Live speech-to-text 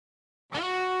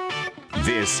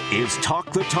This is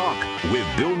Talk the Talk with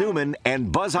Bill Newman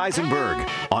and Buzz Eisenberg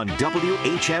on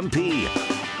WHMP.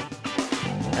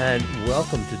 And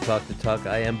welcome to Talk the Talk.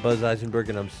 I am Buzz Eisenberg,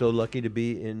 and I'm so lucky to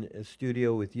be in a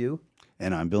studio with you.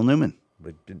 And I'm Bill Newman.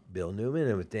 With Bill Newman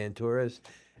and with Dan Torres.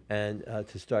 And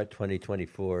to start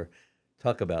 2024,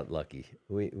 talk about lucky.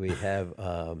 We have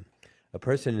a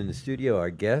person in the studio.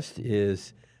 Our guest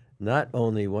is not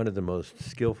only one of the most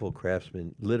skillful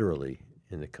craftsmen, literally,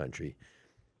 in the country,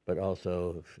 but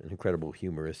also an incredible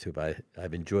humorist who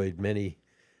I've enjoyed many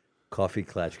coffee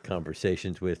clutch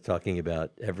conversations with, talking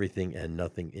about everything and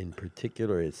nothing in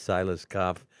particular. It's Silas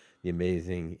Kopf, the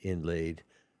amazing inlaid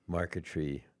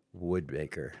marquetry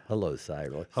woodmaker. Hello,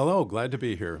 Silas. Hello, glad to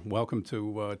be here. Welcome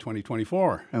to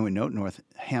 2024. And we note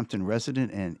Northampton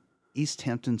resident and East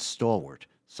Hampton stalwart,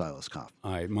 Silas Kopf.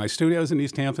 My studio's in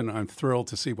East Hampton. I'm thrilled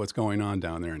to see what's going on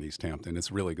down there in East Hampton.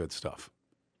 It's really good stuff.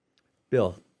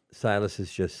 Bill, Silas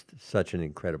is just such an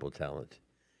incredible talent.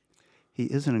 He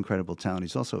is an incredible talent.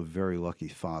 He's also a very lucky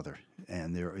father.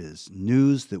 And there is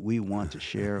news that we want to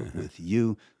share with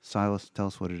you. Silas, tell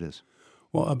us what it is.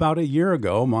 Well, about a year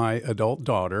ago, my adult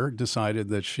daughter decided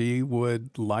that she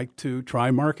would like to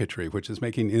try marquetry, which is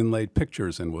making inlaid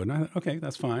pictures in wood. And I thought, okay,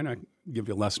 that's fine. I can give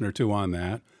you a lesson or two on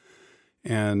that.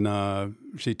 And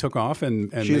she took off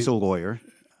and she's a lawyer.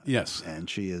 Yes. And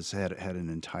she has had an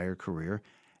entire career.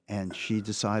 And she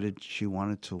decided she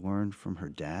wanted to learn from her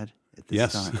dad at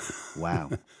this time.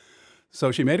 Wow.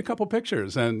 So she made a couple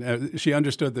pictures, and she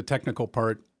understood the technical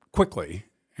part quickly.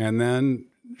 And then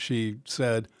she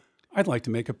said, I'd like to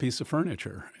make a piece of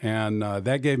furniture. And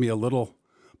that gave me a little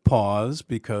pause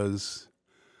because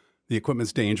the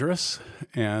equipment's dangerous,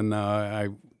 and I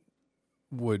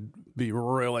would be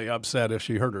really upset if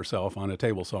she hurt herself on a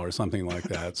table saw or something like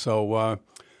that. So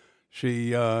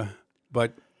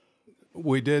but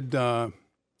we did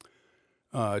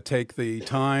take the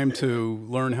time to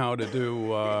learn how to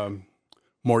do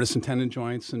mortise and tenon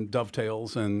joints and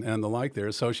dovetails and the like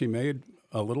there. So she made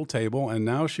a little table, and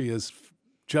now she is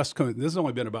this has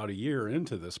only been about a year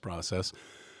into this process.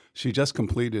 She just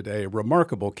completed a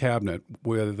remarkable cabinet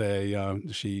with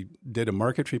she did a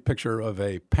marquetry picture of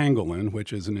a pangolin,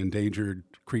 which is an endangered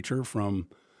creature from...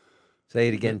 Say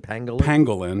it again, pangolin?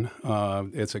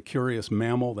 Pangolin. It's a curious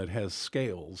mammal that has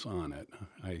scales on it.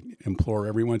 I implore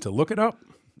everyone to look it up.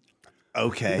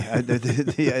 Okay.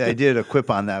 The idea to quip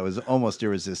on that was almost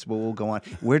irresistible. We'll go on.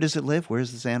 Where does it live? Where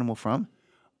is this animal from?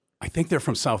 I think they're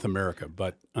from South America,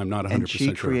 but I'm not 100% sure. And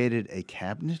she created a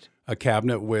cabinet? A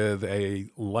cabinet with a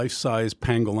life-size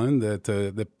pangolin that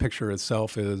the picture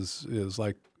itself is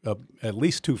like at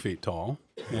least 2 feet tall.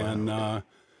 Wow. And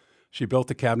she built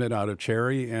the cabinet out of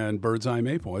cherry and bird's eye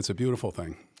maple. It's a beautiful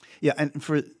thing. Yeah, and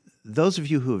for those of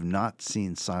you who have not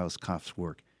seen Silas Kopf's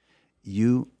work,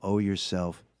 you owe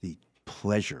yourself the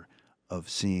pleasure of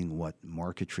seeing what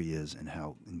marquetry is and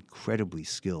how incredibly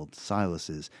skilled Silas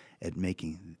is at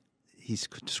making. He's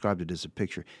described it as a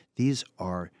picture. These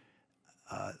are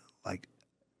like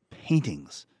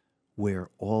paintings where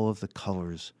all of the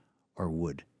colors are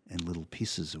wood and little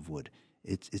pieces of wood.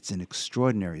 It's an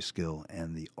extraordinary skill,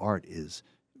 and the art is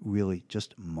really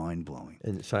just mind-blowing.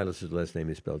 And Silas's last name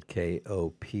is spelled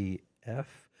Kopf,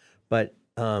 but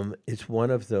it's one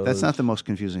of those... That's not the most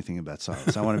confusing thing about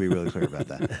Silas. I want to be really clear about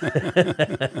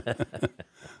that.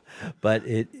 But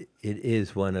it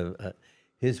is one of...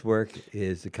 his work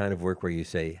is the kind of work where you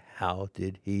say, how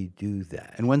did he do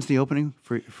that? And when's the opening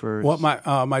for... Well,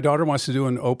 my daughter wants to do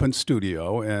an open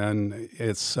studio, and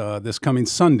it's this coming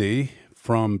Sunday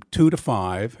from 2 to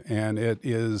 5, and it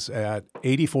is at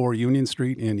 84 Union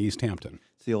Street in East Hampton.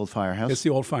 It's the old firehouse? It's the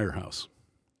old firehouse.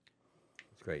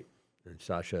 It's great. And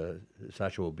Sasha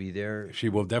will be there? She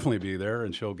will definitely be there,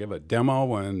 and she'll give a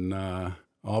demo, and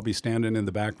I'll be standing in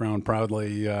the background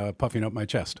proudly puffing up my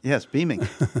chest. Yes, beaming.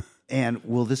 And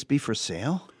will this be for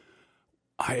sale?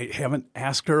 I haven't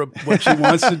asked her what she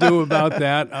wants to do about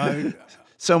that.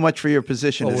 So much for your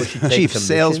position as chief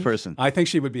salesperson. I think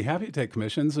she would be happy to take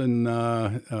commissions and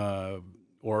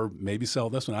or maybe sell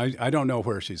this one. I don't know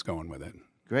where she's going with it.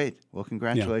 Great. Well,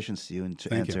 congratulations to you and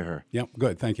to her. Yep,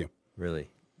 good. Thank you. Really.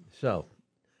 So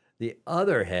the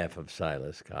other half of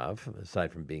Silas Kopf,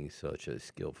 aside from being such a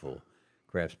skillful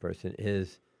craftsperson,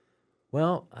 is,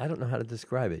 well, I don't know how to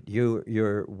describe it.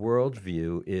 Your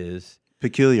worldview is...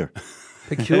 Peculiar.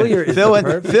 Peculiar is fill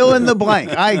in the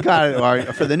blank. I got it. All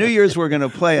right. For the New Year's, we're going to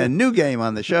play a new game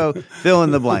on the show, Fill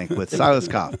in the Blank, with Silas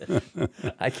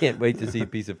Kopf. I can't wait to see a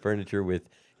piece of furniture with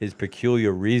his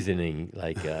peculiar reasoning,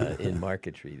 like in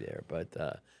marquetry there.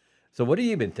 But so what have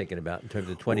you been thinking about in terms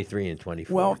of 23 and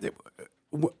 24? Well,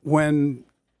 when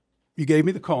you gave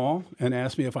me the call and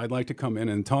asked me if I'd like to come in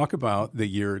and talk about the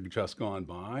year just gone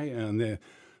by and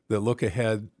the look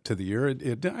ahead to the year.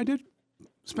 I did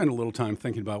spend a little time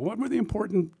thinking about what were the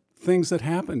important things that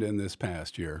happened in this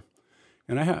past year.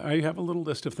 And I have a little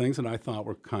list of things that I thought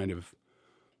were kind of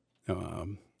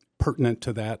pertinent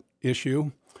to that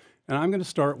issue. And I'm going to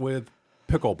start with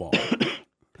pickleball.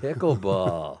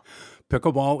 Pickleball.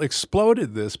 Pickleball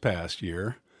exploded this past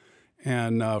year.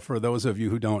 And for those of you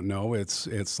who don't know,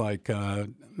 it's like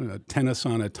tennis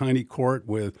on a tiny court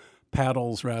with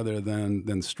paddles rather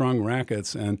than strung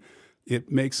rackets. And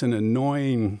it makes an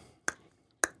annoying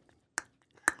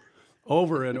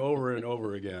over and over and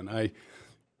over again. I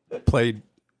played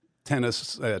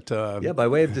tennis at... by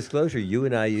way of disclosure, you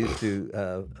and I used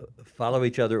to follow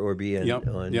each other or be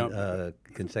on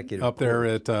consecutive up there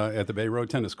at the Bay Road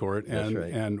tennis court. And, That's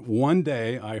right. And one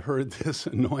day I heard this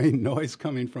annoying noise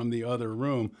coming from the other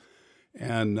room.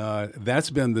 And that's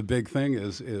been the big thing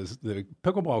is the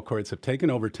pickleball courts have taken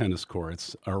over tennis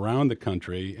courts around the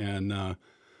country. And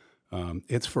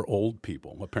it's for old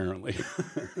people, apparently.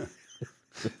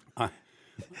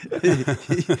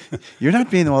 You're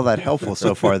not being all that helpful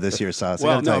so far this year, Silas.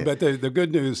 Well, no, but the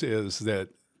good news is that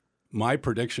my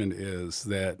prediction is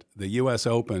that the U.S.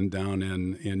 Open down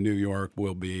in New York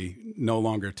will be no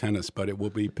longer tennis, but it will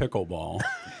be pickleball.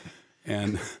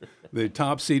 And the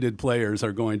top-seeded players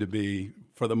are going to be,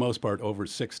 for the most part, over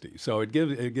 60. So it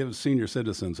gives senior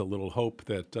citizens a little hope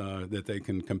that they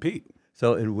can compete.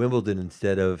 So in Wimbledon,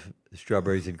 instead of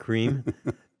strawberries and cream,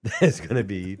 there's going to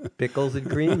be pickles and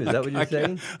cream. Is that what you're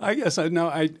saying? I guess I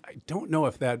don't know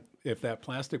if that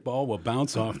plastic ball will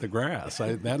bounce off the grass.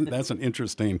 That's an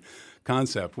interesting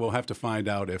concept. We'll have to find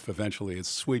out if eventually it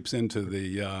sweeps into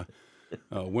the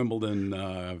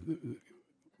Wimbledon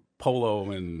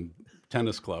polo and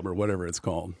tennis club or whatever it's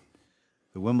called.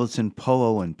 The Wimbledon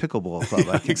Polo and Pickleball Club.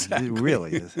 I think Exactly. It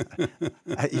really is.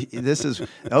 This is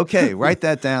okay. Write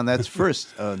that down. That's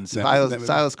first. Silas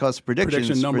Kopf's predictions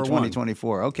prediction number for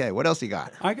 2024. Okay, what else you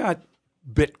got? I got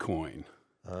Bitcoin.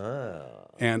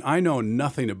 And I know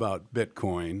nothing about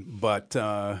Bitcoin, but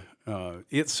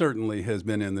it certainly has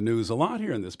been in the news a lot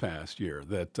here in this past year.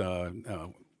 That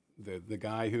the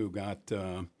guy who got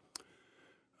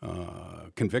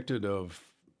convicted of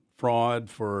fraud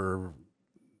for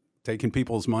taking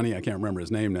people's money, I can't remember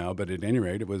his name now, but at any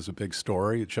rate, it was a big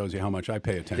story. It shows you how much I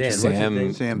pay attention.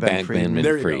 Sam Bankman-Fried.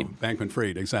 There you go,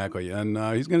 Bankman-Fried, exactly. And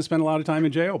he's going to spend a lot of time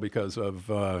in jail because of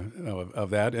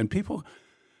that. And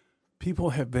people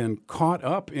have been caught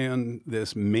up in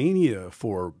this mania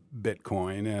for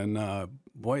Bitcoin. And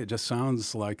boy, it just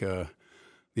sounds like the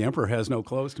emperor has no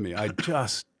clothes to me. I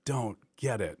just don't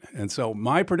get it. And so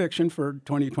my prediction for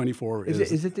 2024 is...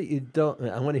 Is it that you don't...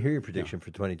 I want to hear your prediction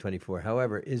for 2024.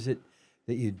 However, is it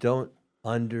that you don't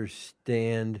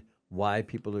understand why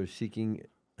people are seeking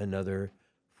another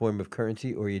form of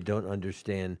currency, or you don't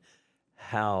understand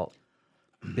how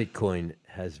Bitcoin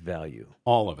has value?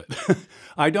 All of it.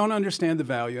 I don't understand the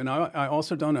value, and I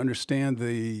also don't understand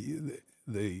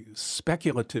the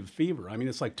speculative fever. I mean,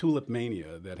 it's like tulip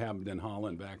mania that happened in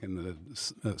Holland back in the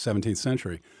 17th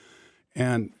century.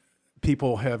 And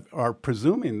people are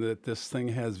presuming that this thing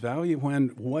has value when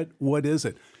what is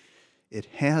it? It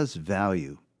has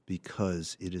value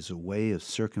because it is a way of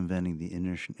circumventing the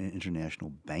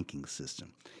international banking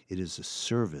system. It is a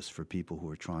service for people who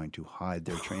are trying to hide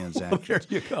their transactions.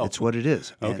 There you go. It's what it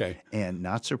is. Okay. And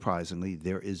not surprisingly,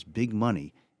 there is big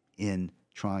money in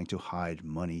trying to hide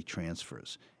money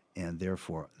transfers. And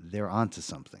therefore, they're onto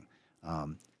something.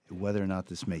 Whether or not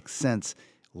this makes sense,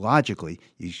 logically,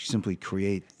 you simply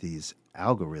create these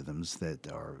algorithms that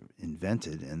are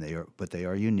invented, and they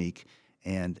are unique.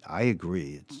 And I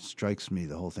agree. It strikes me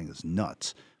the whole thing is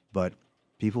nuts. But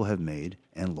people have made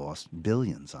and lost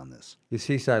billions on this. You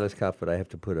see, Silas Kopf, what I have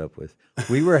to put up with.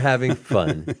 We were having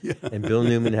fun, and Bill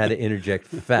Newman had to interject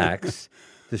facts,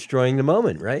 destroying the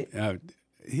moment, right?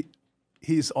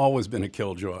 He's always been a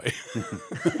killjoy.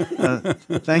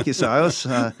 Thank you, Silas.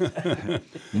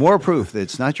 More proof that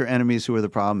it's not your enemies who are the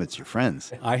problem, it's your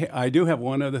friends. I do have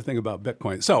one other thing about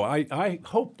Bitcoin. So I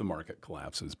hope the market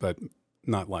collapses, but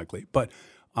not likely. But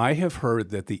I have heard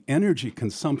that the energy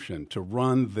consumption to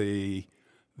run the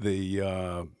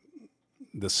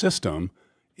system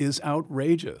is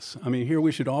outrageous. I mean, here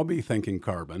we should all be thinking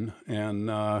carbon,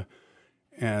 and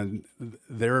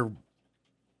they're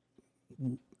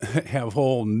have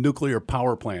whole nuclear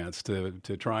power plants to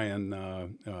try and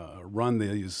run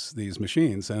these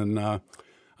machines, and I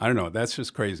don't know. That's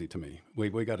just crazy to me.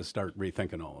 We got to start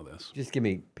rethinking all of this. Just give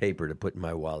me paper to put in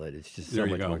my wallet. It's just so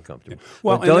much more comfortable. Yeah.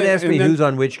 Well, don't ask me who's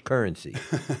on which currency.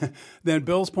 Then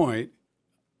Bill's point,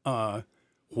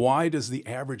 why does the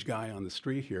average guy on the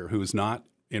street here who's not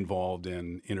involved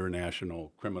in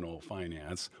international criminal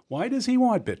finance, why does he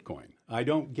want Bitcoin? I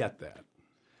don't get that.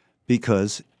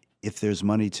 Because if there's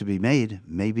money to be made,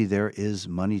 maybe there is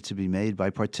money to be made by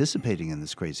participating in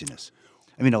this craziness.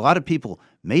 I mean, a lot of people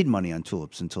made money on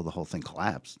tulips until the whole thing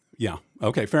collapsed. Yeah.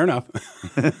 Okay. Fair enough.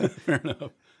 Fair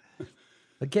enough.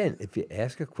 Again, if you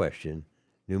ask a question,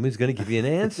 Newman's going to give you an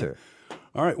answer.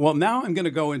 All right. Well, now I'm going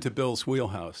to go into Bill's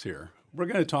wheelhouse here. We're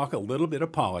going to talk a little bit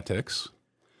of politics,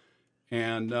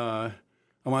 and I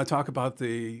want to talk about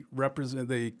the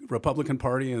Republican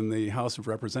Party in the House of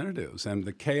Representatives and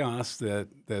the chaos that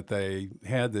they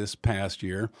had this past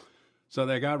year. So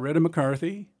they got rid of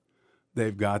McCarthy.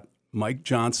 They've got Mike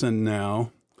Johnson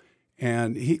now.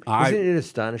 And isn't it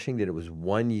astonishing that it was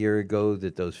 1 year ago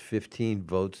that those 15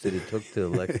 votes that it took to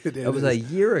elect? That was a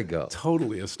year ago.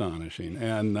 Totally astonishing.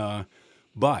 And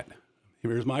but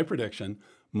here's my prediction: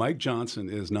 Mike Johnson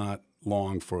is not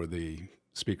long for the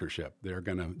speakership. They're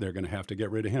gonna have to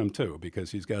get rid of him too, because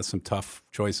he's got some tough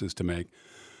choices to make.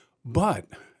 But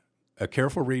a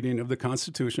careful reading of the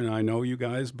Constitution, I know you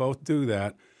guys both do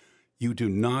that. You do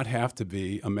not have to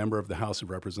be a member of the House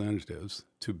of Representatives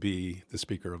to be the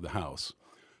Speaker of the House.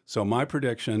 So my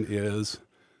prediction is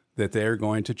that they're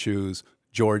going to choose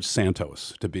George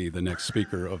Santos to be the next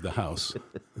Speaker of the House.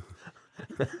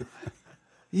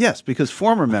 Yes, because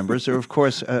former members are, of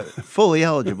course, fully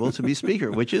eligible to be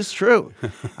Speaker, which is true.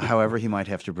 However, he might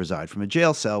have to preside from a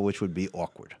jail cell, which would be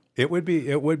awkward. It would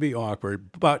be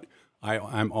awkward, but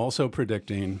I'm also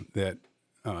predicting that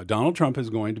Donald Trump is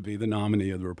going to be the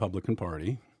nominee of the Republican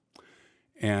Party.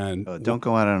 And don't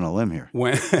go out on a limb here.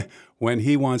 When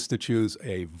he wants to choose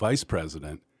a vice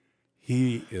president,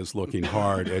 he is looking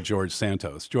hard at George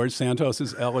Santos. George Santos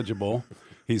is eligible.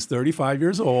 He's 35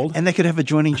 years old. And they could have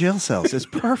adjoining jail cells. It's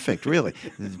perfect, really.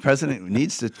 The president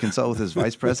needs to consult with his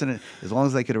vice president. As long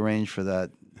as they could arrange for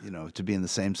that, to be in the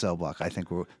same cell block, I think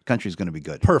the country's going to be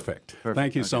good. Perfect.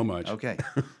 Thank you so much. Okay.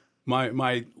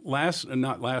 My second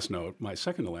to last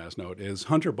note is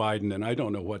Hunter Biden, and I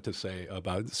don't know what to say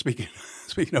about speaking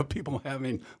of people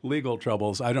having legal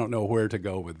troubles. I don't know where to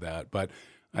go with that, but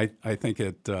I think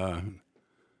it.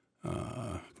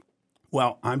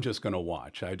 Well, I'm just going to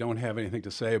watch. I don't have anything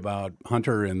to say about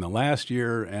Hunter in the last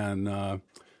year, and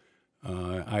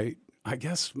I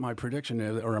guess my prediction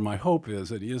is, or my hope is,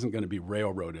 that he isn't going to be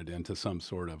railroaded into some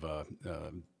sort of a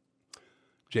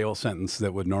jail sentence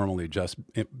that would normally just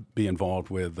be involved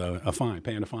with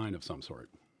paying a fine of some sort.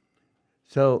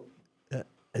 So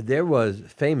there was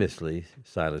famously,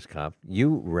 Silas Kopf,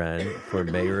 you ran for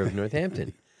mayor of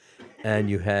Northampton, and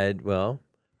you had,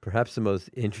 perhaps the most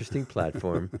interesting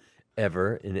platform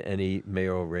ever in any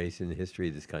mayoral race in the history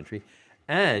of this country,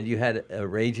 and you had a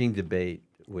raging debate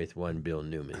with one Bill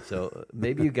Newman. So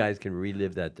maybe you guys can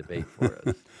relive that debate for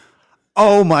us.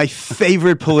 Oh, my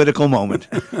favorite political moment.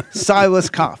 Silas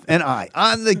Kopf and I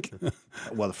on the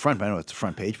front, I don't know it's the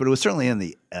front page, but it was certainly in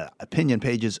the opinion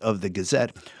pages of the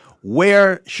Gazette.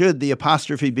 Where should the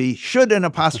apostrophe be? Should an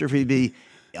apostrophe be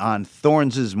on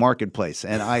Thorns' Marketplace?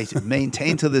 And I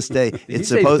maintain to this day it's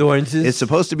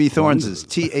supposed to be Thorns',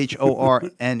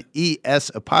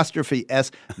 Thornes apostrophe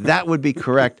S. That would be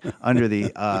correct under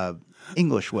the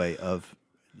English way of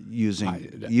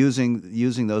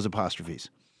using those apostrophes.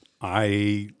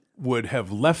 I would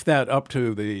have left that up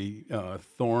to the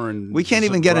Thorn. We can't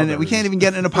even get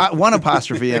one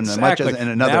apostrophe in exactly. Much as in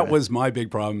another. That was my big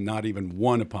problem. Not even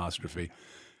one apostrophe,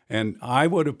 and I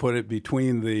would have put it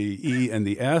between the E and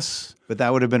the S. But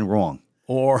that would have been wrong.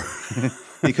 Or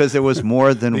because there was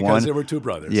more than one. Because there were two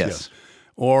brothers. Yes.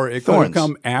 Or it could have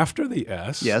come after the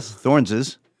S. Yes,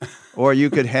 Thorns'. Or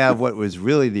you could have what was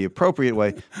really the appropriate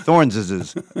way,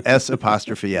 Thorns' S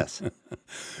apostrophe S.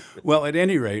 Well, at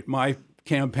any rate, my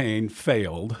campaign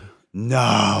failed.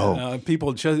 No.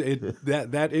 People just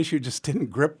that issue just didn't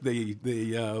grip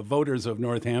the voters of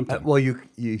Northampton. Well,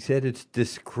 you said it's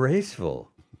disgraceful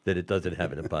that it doesn't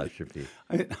have an apostrophe.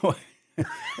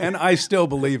 And I still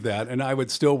believe that, and I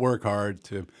would still work hard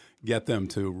to get them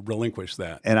to relinquish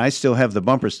that. And I still have the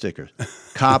bumper sticker,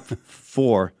 Cop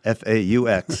for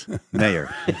FAUX Mayor.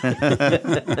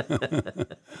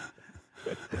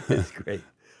 That's great.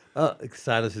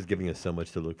 Silas is giving us so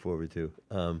much to look forward to.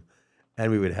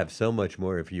 And we would have so much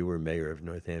more if you were mayor of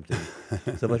Northampton.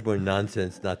 So much more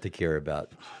nonsense not to care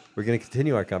about. We're going to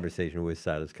continue our conversation with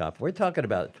Silas Kopf. We're talking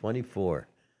about 24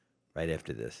 right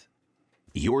after this.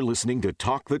 You're listening to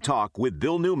Talk the Talk with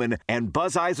Bill Newman and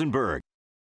Buzz Eisenberg.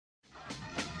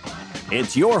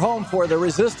 It's your home for the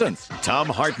resistance. Tom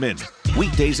Hartman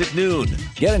weekdays at noon.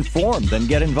 Get informed, then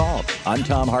get involved. I'm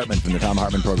Tom Hartman from the Tom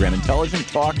Hartman Program. Intelligent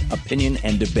talk, opinion,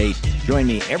 and debate. Join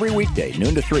me every weekday,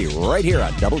 noon to 3, right here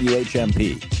on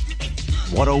WHMP.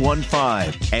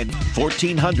 1015 and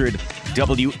 1400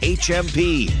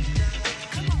 WHMP.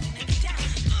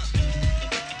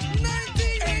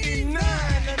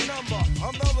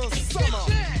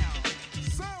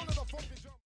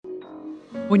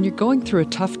 When you're going through a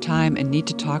tough time and need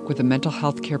to talk with a mental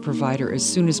health care provider as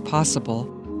soon as possible,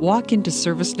 walk into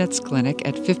ServiceNet's clinic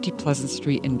at 50 Pleasant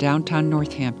Street in downtown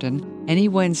Northampton any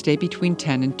Wednesday between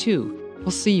 10 and 2.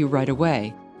 We'll see you right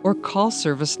away. Or call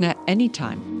ServiceNet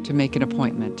anytime to make an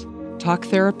appointment. Talk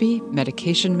therapy,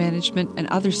 medication management, and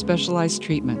other specialized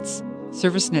treatments.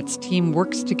 ServiceNet's team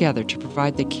works together to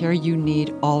provide the care you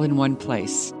need all in one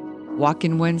place. Walk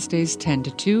in Wednesdays 10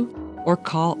 to 2 or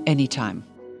call anytime.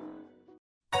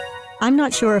 I'm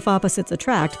not sure if opposites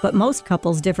attract, but most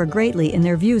couples differ greatly in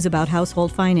their views about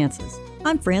household finances.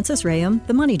 I'm Frances Rayam,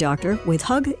 the Money Doctor, with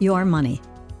Hug Your Money.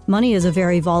 Money is a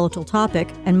very volatile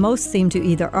topic, and most seem to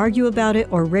either argue about it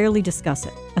or rarely discuss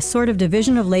it. A sort of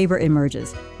division of labor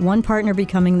emerges, one partner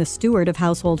becoming the steward of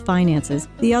household finances,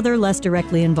 the other less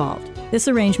directly involved. This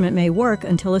arrangement may work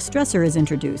until a stressor is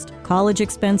introduced: college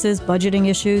expenses, budgeting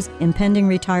issues, impending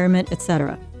retirement,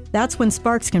 etc. That's when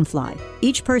sparks can fly.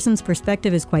 Each person's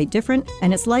perspective is quite different,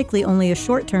 and it's likely only a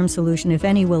short-term solution, if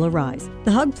any, will arise.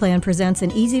 The HUG plan presents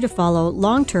an easy-to-follow,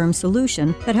 long-term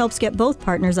solution that helps get both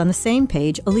partners on the same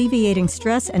page, alleviating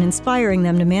stress and inspiring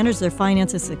them to manage their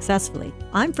finances successfully.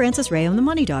 I'm Frances Rayam, the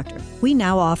Money Doctor. We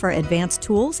now offer advanced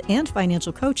tools and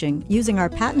financial coaching using our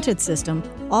patented system,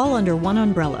 all under one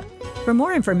umbrella. For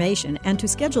more information and to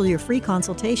schedule your free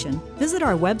consultation, visit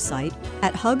our website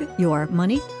at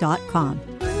hugyourmoney.com.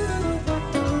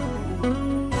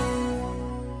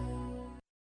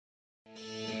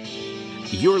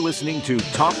 You're listening to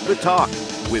Talk the Talk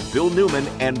with Bill Newman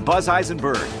and Buzz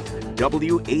Eisenberg,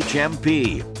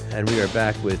 WHMP. And we are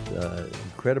back with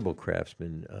incredible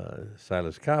craftsman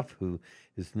Silas Kopf, who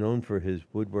is known for his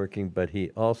woodworking, but he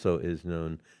also is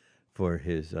known for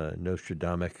his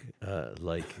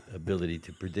Nostradamus-like ability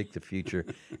to predict the future.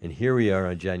 And here we are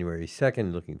on January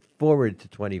 2nd, looking forward to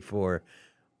 24.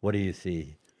 What do you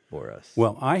see for us?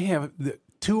 Well, I have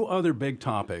two other big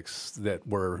topics that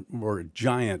were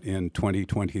giant in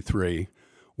 2023.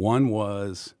 One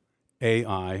was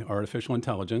AI, artificial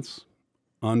intelligence,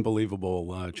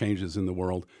 unbelievable changes in the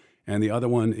world. And the other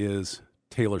one is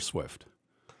Taylor Swift.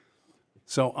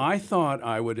 So I thought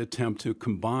I would attempt to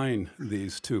combine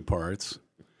these two parts.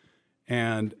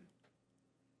 And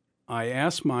I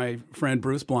asked my friend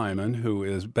Bruce Blyman, who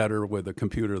is better with a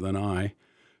computer than I,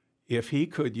 if he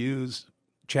could use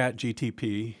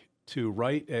ChatGTP to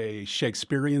write a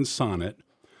Shakespearean sonnet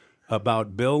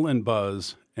about Bill and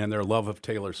Buzz and their love of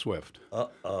Taylor Swift.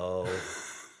 Uh-oh.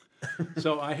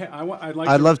 So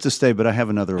I'd love to stay, but I have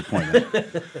another appointment.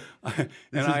 This is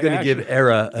going to give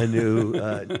Era a new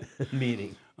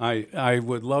meaning. I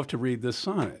would love to read this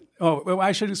sonnet. Oh, well,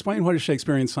 I should explain what a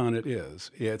Shakespearean sonnet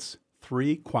is. It's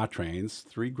 3 quatrains,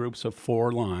 3 groups of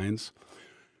 4 lines,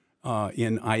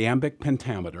 in iambic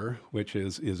pentameter, which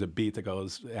is a beat that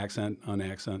goes accent,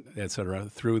 unaccent, etc.,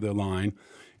 through the line.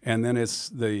 And then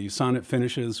the sonnet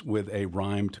finishes with a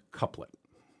rhymed couplet.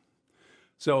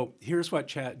 So here's what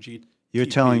ChatGPT... You're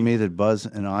telling me that Buzz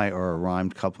and I are a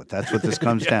rhymed couplet. That's what this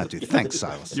comes down to. Thanks,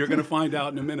 Silas. You're going to find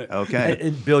out in a minute. Okay.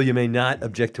 And Bill, you may not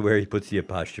object to where he puts the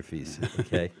apostrophes,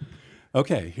 okay?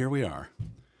 Okay, here we are.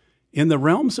 In the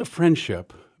realms of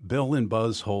friendship, Bill and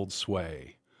Buzz hold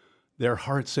sway, their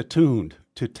hearts attuned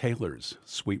to Taylor's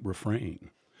sweet refrain.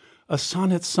 A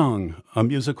sonnet sung, a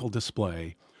musical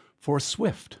display, for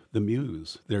Swift, the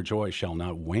muse, their joy shall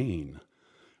not wane.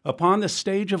 Upon the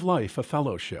stage of life, a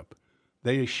fellowship,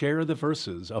 they share the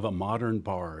verses of a modern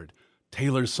bard.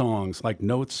 Taylor's songs, like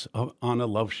notes on a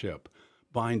love ship,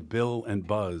 bind Bill and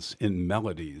Buzz in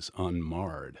melodies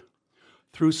unmarred.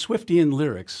 Through Swiftian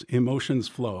lyrics, emotions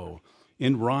flow.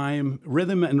 In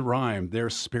rhythm and rhyme, their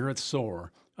spirits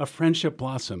soar. A friendship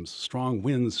blossoms, strong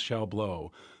winds shall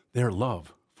blow. Their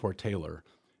love for Taylor,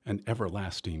 an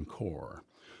everlasting core.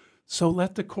 So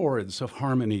let the chords of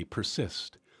harmony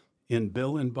persist. In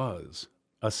Bill and Buzz,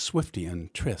 a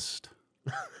Swiftian tryst.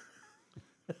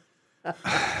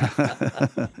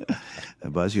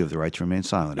 Buzz, you have the right to remain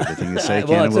silent. Everything you say Well,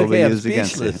 can and will be okay, I'm used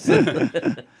against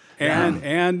you.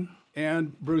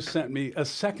 And Bruce sent me a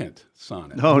second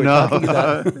sonnet. Oh,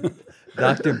 no.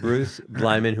 Dr. Bruce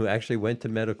Blyman, who actually went to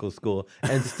medical school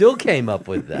and still came up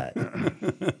with that.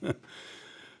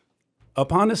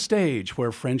 Upon a stage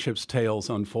where friendship's tales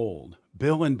unfold,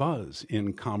 Bill and Buzz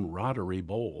in camaraderie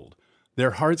bold,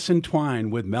 their hearts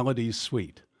entwine with melodies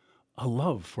sweet, a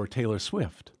love for Taylor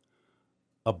Swift,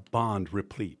 a bond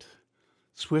replete.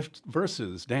 Swift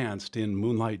verses danced in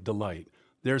moonlight delight,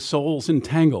 their souls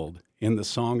entangled in the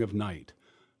song of night.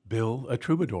 Bill, a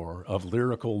troubadour of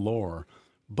lyrical lore,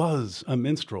 Buzz, a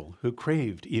minstrel who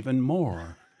craved even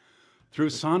more.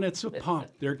 Through sonnets of pop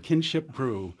their kinship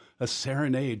grew, a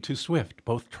serenade to Swift,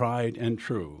 both tried and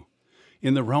true.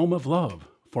 In the realm of love,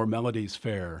 for melodies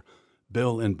fair,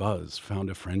 Bill and Buzz found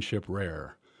a friendship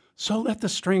rare. So let the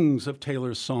strings of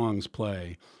Taylor's songs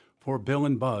play, for Bill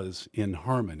and Buzz in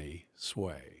harmony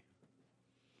sway.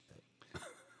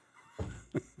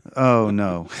 Oh,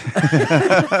 no.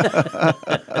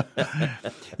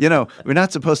 You know, we're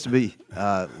not supposed to be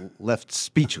left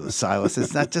speechless, Silas.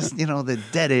 It's not just, the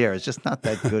dead air. It's just not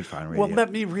that good on radio. Well,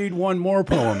 let me read one more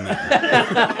poem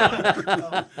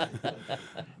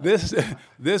then.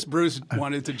 This Bruce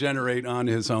wanted to generate on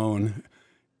his own.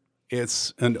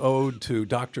 It's an ode to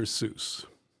Dr. Seuss.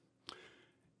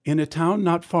 In a town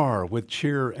not far with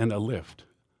cheer and a lift,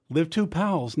 lived two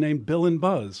pals named Bill and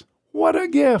Buzz. What a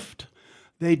gift!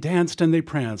 They danced and they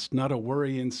pranced, not a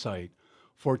worry in sight,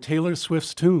 for Taylor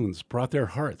Swift's tunes brought their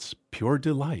hearts pure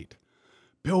delight.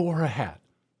 Bill wore a hat,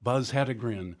 Buzz had a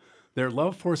grin. Their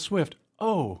love for Swift,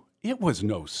 oh, it was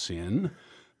no sin.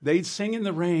 They'd sing in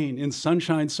the rain, in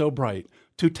sunshine so bright,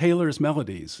 to Taylor's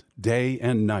melodies, day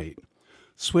and night.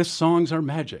 Swift's songs are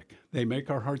magic, they make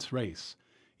our hearts race.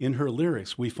 In her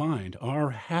lyrics we find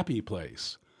our happy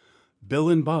place. Bill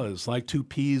and Buzz, like two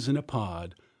peas in a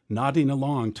pod, nodding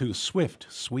along to Swift,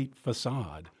 sweet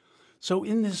facade. So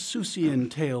in this Seussian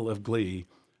tale of glee,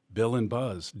 Bill and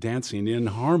Buzz dancing in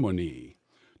harmony.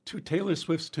 To Taylor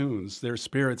Swift's tunes their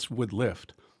spirits would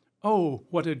lift. Oh,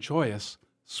 what a joyous,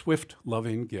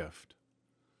 Swift-loving gift.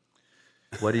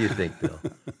 What do you think, Bill?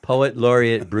 Poet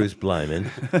laureate Bruce Blyman.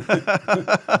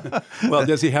 Well,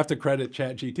 does he have to credit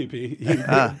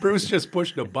ChatGPT? Bruce just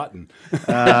pushed a button.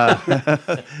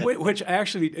 Which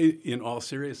actually, in all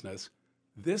seriousness,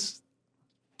 this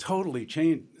totally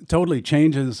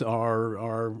changes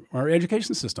our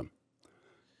education system.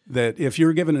 That if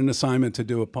you're given an assignment to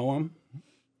do a poem,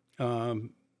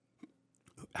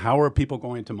 how are people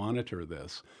going to monitor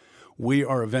this? We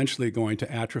are eventually going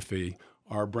to atrophy.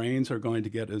 Our brains are going to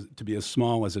get to be as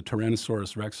small as a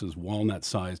Tyrannosaurus Rex's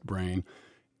walnut-sized brain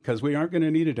because we aren't going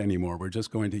to need it anymore. We're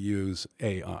just going to use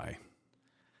AI.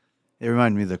 It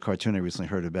reminded me of the cartoon I recently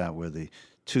heard about where the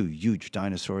two huge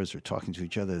dinosaurs are talking to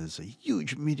each other. There's a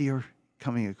huge meteor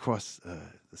coming across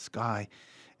the sky,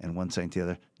 and one saying to the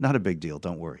other, not a big deal,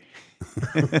 don't worry.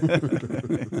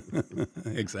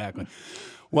 Exactly.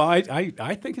 Well,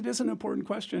 I think it is an important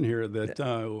question here that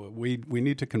we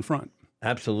need to confront.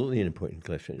 Absolutely an important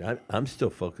question. I'm still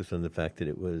focused on the fact that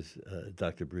it was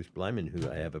Dr. Bruce Blyman, who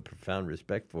I have a profound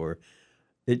respect for.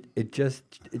 It just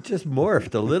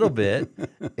morphed a little bit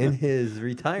in his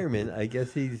retirement. I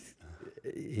guess he's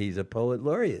a poet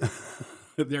laureate.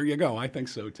 There you go. I think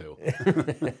so too.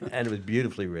 And it was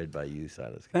beautifully read by you,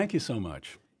 Silas. Thank you so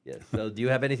much. Yes. So, do you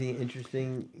have anything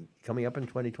interesting coming up in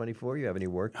 2024? You have any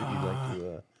work that you'd like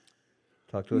to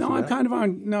talk to us about? No, I'm kind of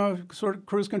on sort of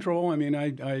cruise control. I mean,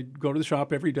 I go to the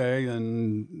shop every day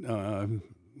and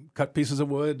cut pieces of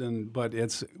wood, but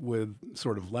it's with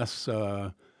sort of less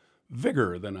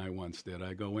vigor than I once did.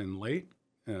 I go in late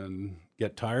and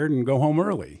get tired and go home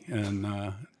early, and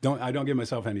I don't give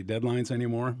myself any deadlines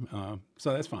anymore.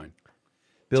 So that's fine.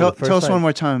 Bill, tell us one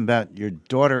more time about your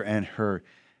daughter and her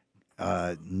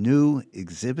new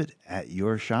exhibit at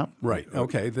your shop. Right.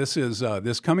 Okay. This is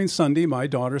this coming Sunday. My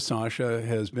daughter Sasha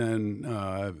has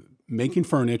been making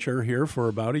furniture here for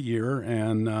about a year,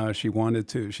 and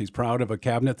she's proud of a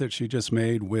cabinet that she just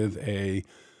made with a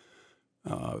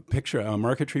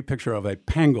marquetry picture of a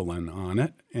pangolin on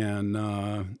it,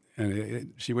 and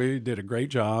she really did a great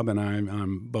job, and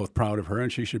I'm both proud of her,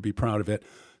 and she should be proud of it.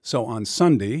 So on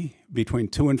Sunday, between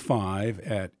 2 and 5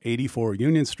 at 84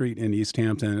 Union Street in East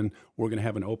Hampton, we're going to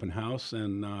have an open house,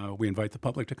 and we invite the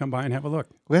public to come by and have a look.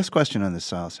 Last question on this,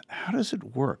 Silas. How does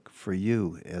it work for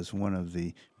you as one of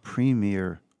the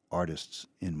premier artists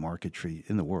in marquetry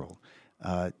in the world,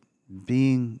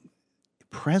 being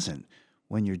present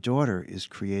when your daughter is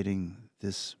creating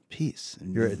this piece?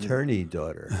 And your attorney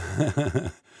daughter.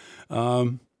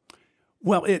 Well,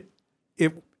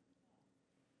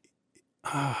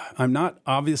 I'm not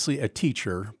obviously a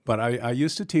teacher, but I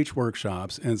used to teach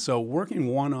workshops, and so working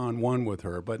one-on-one with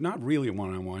her, but not really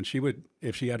one-on-one. She would,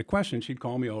 if she had a question, she'd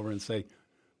call me over and say,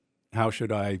 how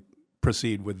should I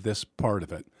proceed with this part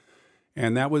of it?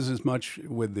 And that was as much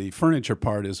with the furniture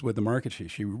part as with the marquetry.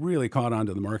 She really caught on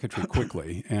to the marquetry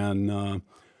quickly, and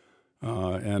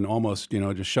and almost,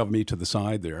 just shoved me to the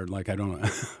side there, like I don't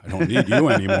need you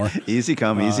anymore. Easy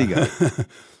come, easy go.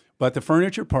 But the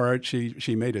furniture part,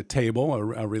 she made a table,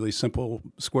 a really simple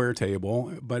square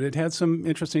table, but it had some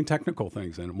interesting technical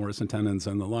things in it, Morrison tenons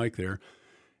and the like there.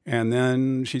 And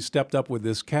then she stepped up with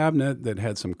this cabinet that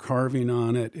had some carving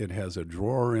on it. It has a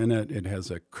drawer in it. It has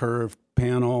a curved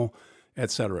panel, et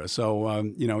cetera.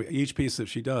 So, each piece that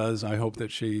she does, I hope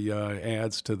that she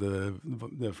adds to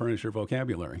the furniture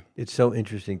vocabulary. It's so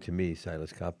interesting to me,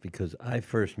 Silas Kopf, because we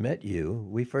first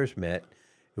met,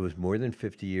 it was more than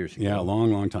 50 years ago. Yeah, a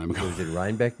long, long time ago. It was in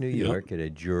Rhinebeck, New York, at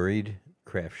a juried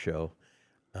craft show.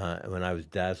 When I was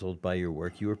dazzled by your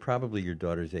work, you were probably your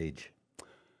daughter's age.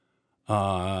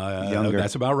 Younger.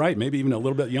 That's about right. Maybe even a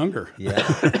little bit younger. Yeah,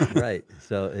 right.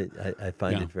 So I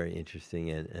find it very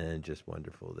interesting and just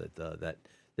wonderful that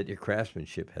your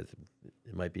craftsmanship it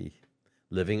might be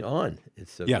living on.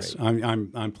 It's so yes, great.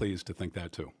 I'm pleased to think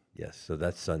that too. Yes. So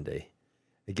that's Sunday.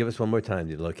 And give us one more time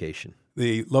the location.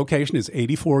 The location is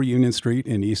 84 Union Street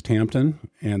in East Hampton,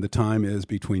 and the time is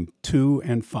between 2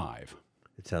 and 5.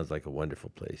 It sounds like a wonderful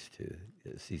place to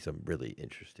see some really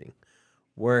interesting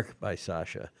work by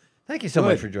Sasha. Thank you so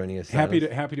much for joining us. Happy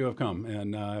to have come,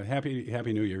 and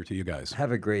happy New Year to you guys.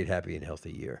 Have a great, happy, and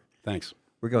healthy year. Thanks.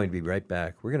 We're going to be right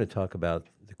back. We're going to talk about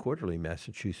the Quarterly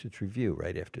Massachusetts Review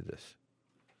right after this.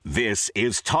 This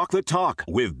is Talk the Talk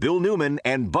with Bill Newman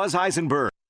and Buzz Eisenberg.